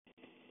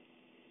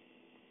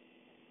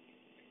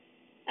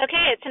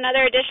Okay, it's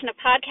another edition of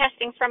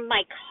podcasting from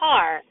my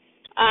car.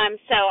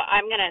 So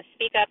I'm going to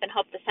speak up and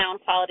hope the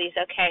sound quality is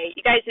okay.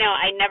 You guys know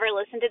I never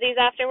listen to these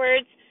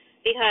afterwards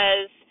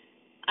because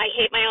I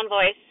hate my own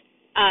voice.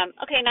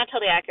 Okay, not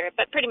totally accurate,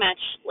 but pretty much.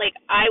 Like,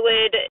 I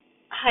would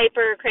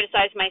hyper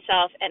criticize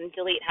myself and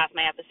delete half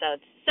my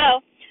episodes.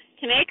 So,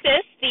 to make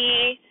this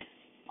the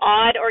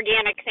odd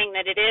organic thing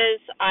that it is,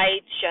 I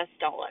just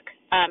don't look.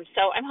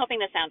 So I'm hoping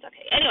this sounds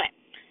okay. Anyway,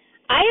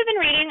 I have been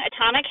reading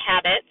Atomic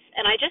Habits,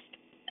 and I just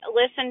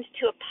listened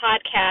to a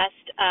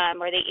podcast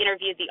where they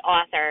interviewed the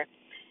author.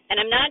 And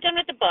I'm not done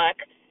with the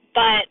book,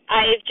 but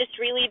I've just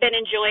really been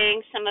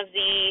enjoying some of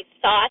the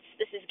thoughts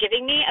this is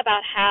giving me about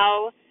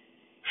how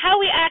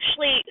we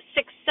actually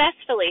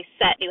successfully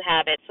set new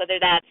habits, whether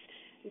that's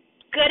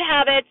good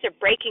habits or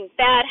breaking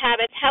bad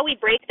habits, how we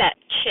break that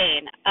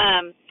chain.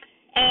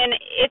 And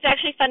it's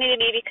actually funny to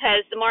me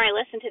because the more I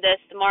listen to this,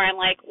 the more I'm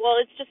like, well,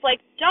 it's just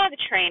like dog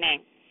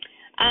training.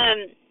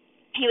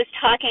 He was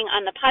talking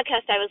on the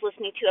podcast I was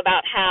listening to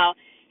about how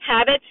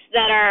habits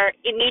that are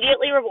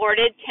immediately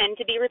rewarded tend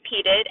to be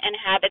repeated, and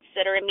habits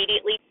that are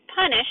immediately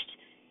punished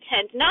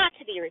tend not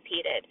to be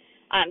repeated.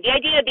 The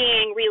idea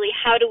being really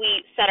how do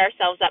we set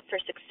ourselves up for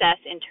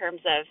success in terms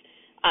of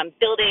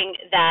building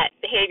that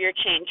behavior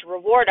change,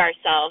 reward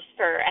ourselves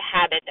for a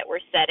habit that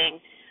we're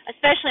setting,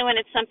 especially when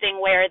it's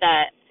something where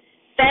the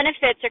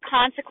benefits or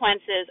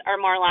consequences are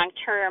more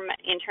long-term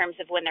in terms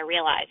of when they're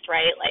realized,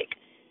 right? Like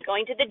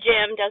going to the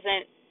gym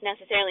doesn't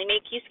necessarily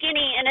make you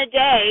skinny in a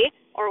day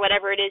or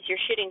whatever it is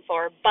you're shooting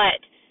for, but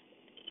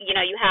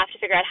you have to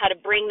figure out how to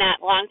bring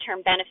that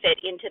long-term benefit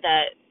into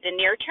the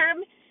near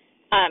term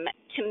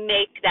to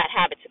make that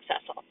habit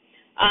successful.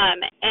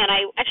 And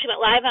I actually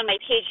went live on my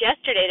page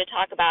yesterday to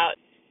talk about,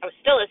 I was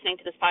still listening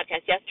to this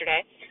podcast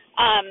yesterday,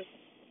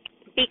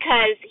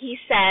 because he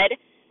said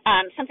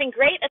something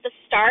great at the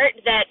start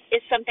that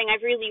is something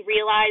I've really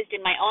realized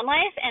in my own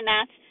life, and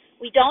that's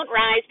we don't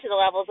rise to the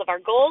levels of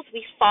our goals,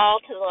 we fall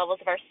to the levels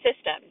of our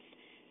systems.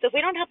 So if we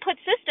don't put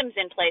systems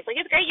in place, like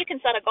it's great you can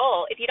set a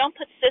goal, if you don't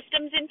put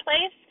systems in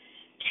place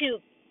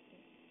to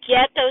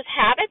get those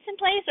habits in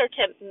place or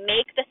to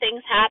make the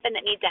things happen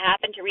that need to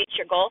happen to reach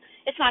your goal,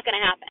 it's not going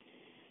to happen.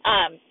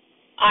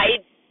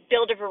 I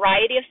build a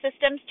variety of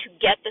systems to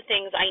get the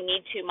things I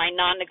need to, my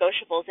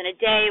non-negotiables in a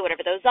day,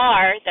 whatever those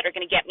are, that are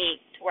going to get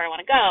me to where I want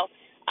to go.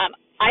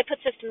 I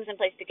put systems in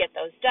place to get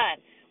those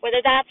done,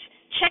 whether that's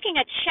checking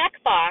a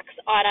checkbox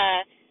on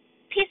a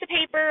piece of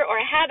paper or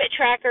a habit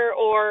tracker,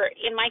 or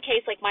in my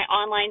case, like my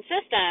online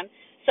system,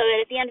 so that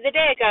at the end of the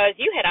day it goes,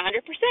 you hit 100%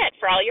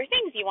 for all your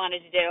things you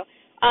wanted to do.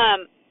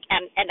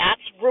 And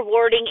that's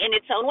rewarding in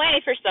its own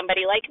way for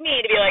somebody like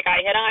me to be like,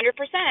 I hit 100%.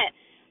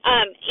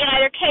 In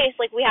either case,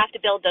 like we have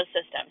to build those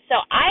systems. So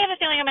I have a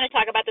feeling I'm going to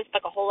talk about this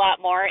book a whole lot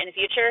more in the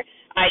future.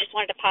 I just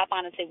wanted to pop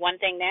on and say one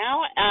thing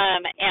now,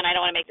 and I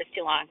don't want to make this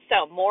too long.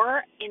 So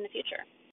more in the future.